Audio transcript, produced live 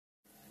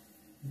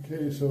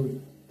Okay, so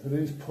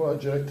today's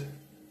project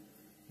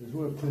is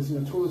we're placing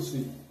a toilet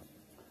seat.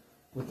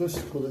 With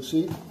this toilet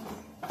seat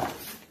that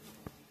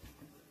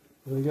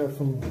I got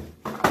from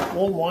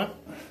Walmart.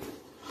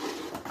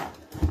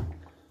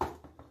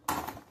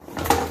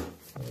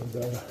 And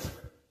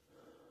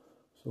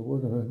so we're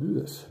going to do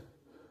this.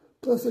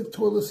 Plastic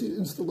toilet seat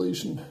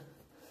installation.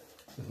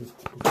 This is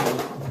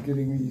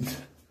getting these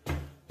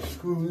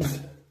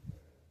screws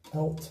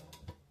out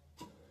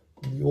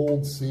in the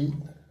old seat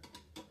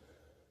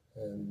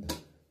and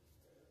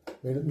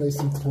made it nice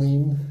and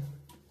clean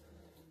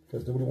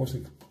because nobody wants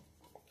to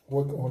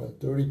work on a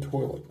dirty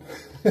toilet.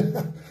 We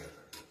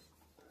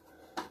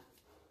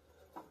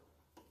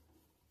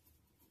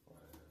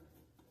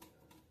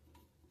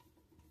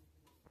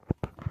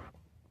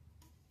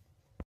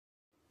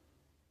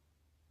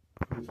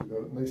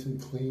got it nice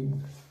and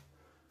clean.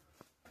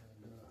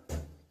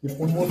 And, get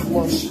one more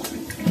flush.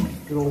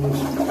 Get all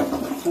this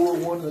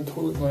 401 and the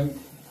toilet line,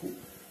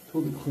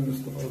 toilet cleaner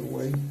stuff out of the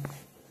way.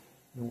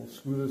 And we'll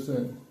screw this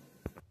in.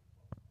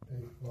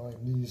 Okay, line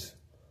these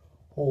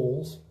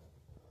holes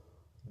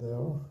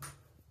there.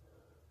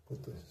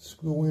 Put the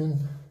screw in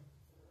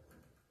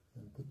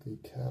and put the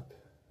cap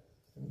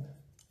in.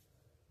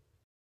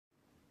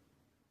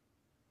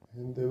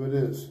 And there it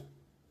is.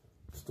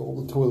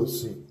 Install the toilet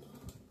seat.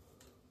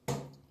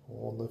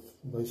 All the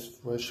nice,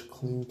 fresh,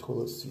 clean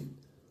toilet seat.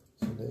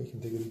 So now you can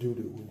take a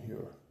doo-doo in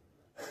here.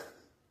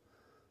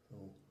 So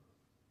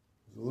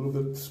there's a little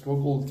bit of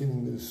struggle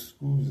getting the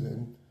screws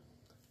in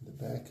the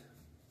back.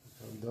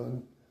 I'm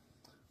done.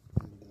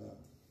 And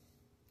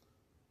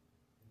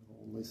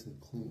all nice and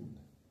clean.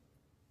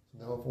 So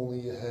now if only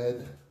you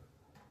had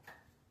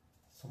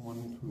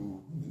someone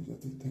who you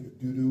have to take a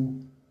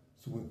doo-doo,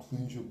 someone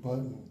cleans your butt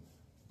and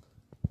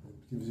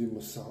gives you a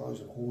massage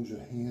and holds your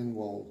hand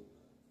while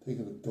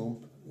taking a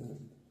dump,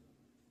 and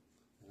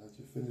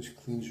after you finish,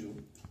 cleans your,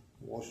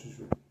 washes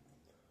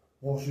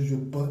your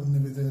butt and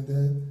everything like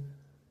that.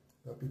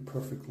 That'd be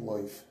perfect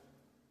life.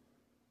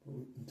 But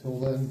until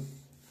then,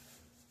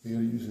 you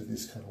gotta use it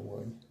this kind of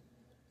way.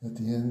 At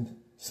the end,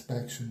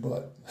 smacks your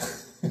butt.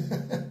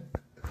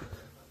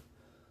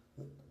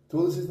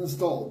 Toilet seat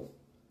installed.